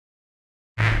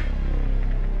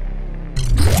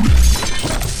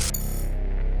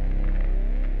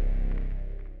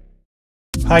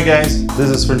Hi guys, this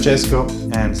is Francesco,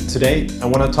 and today I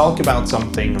want to talk about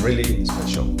something really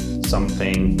special,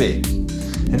 something big.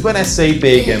 And when I say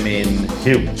big, I mean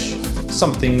huge.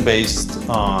 Something based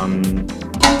on...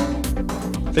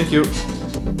 Thank you.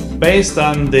 Based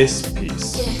on this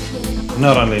piece.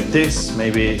 Not only this,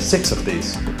 maybe 6 of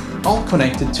these, all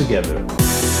connected together.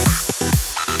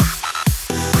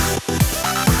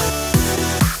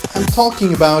 I'm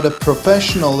talking about a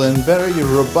professional and very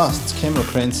robust camera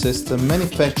crane system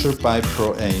manufactured by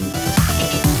Proaim.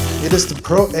 It is the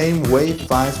Proaim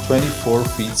Wave-5 24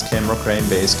 feet camera crane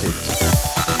base kit.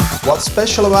 What's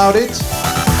special about it?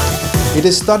 It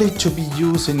is studied to be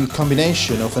used in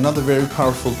combination of another very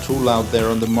powerful tool out there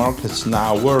on the market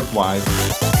now worldwide.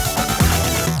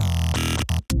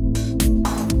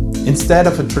 Instead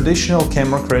of a traditional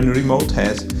camera crane remote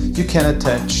head, you can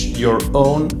attach your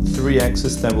own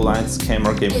 3-axis stabilized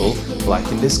camera gimbal, like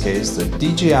in this case the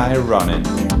DJI Ronin.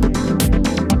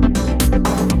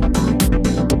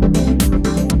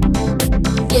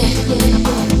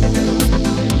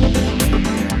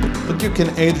 But you can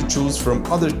either choose from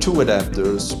other 2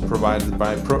 adapters provided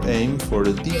by Proaim for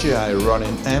the DJI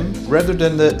Ronin M rather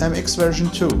than the MX version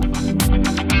 2.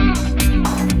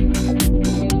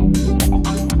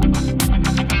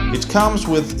 It comes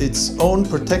with its own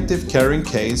protective carrying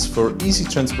case for easy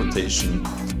transportation.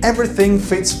 Everything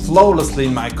fits flawlessly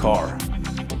in my car.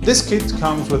 This kit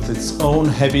comes with its own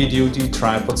heavy-duty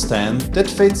tripod stand that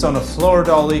fits on a floor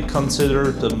dolly,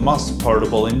 considered the most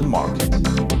portable in the market.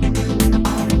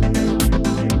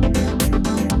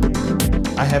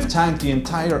 I have timed the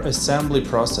entire assembly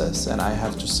process, and I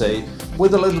have to say,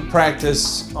 with a little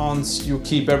practice, once you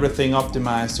keep everything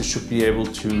optimized, you should be able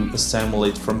to assemble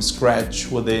it from scratch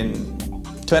within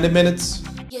 20 minutes.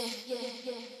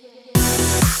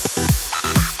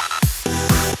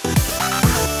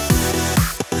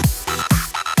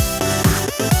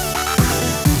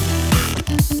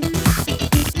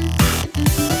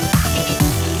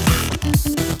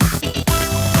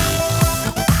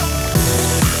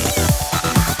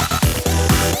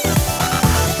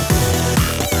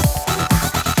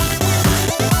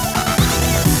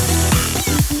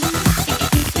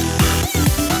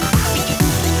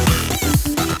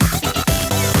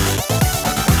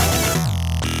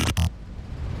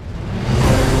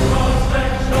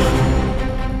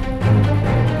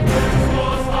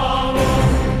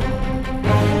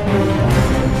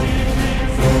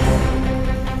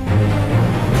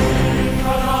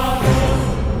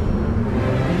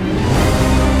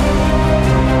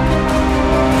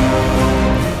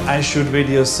 I shoot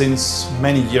videos since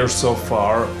many years so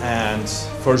far, and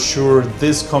for sure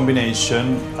this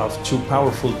combination of 2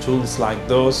 powerful tools like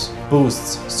those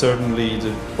boosts certainly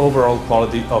the overall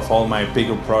quality of all my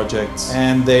bigger projects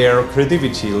and their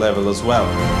creativity level as well.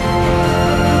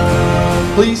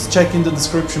 Please check in the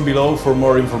description below for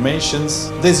more information.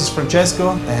 This is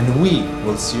Francesco, and we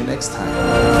will see you next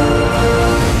time.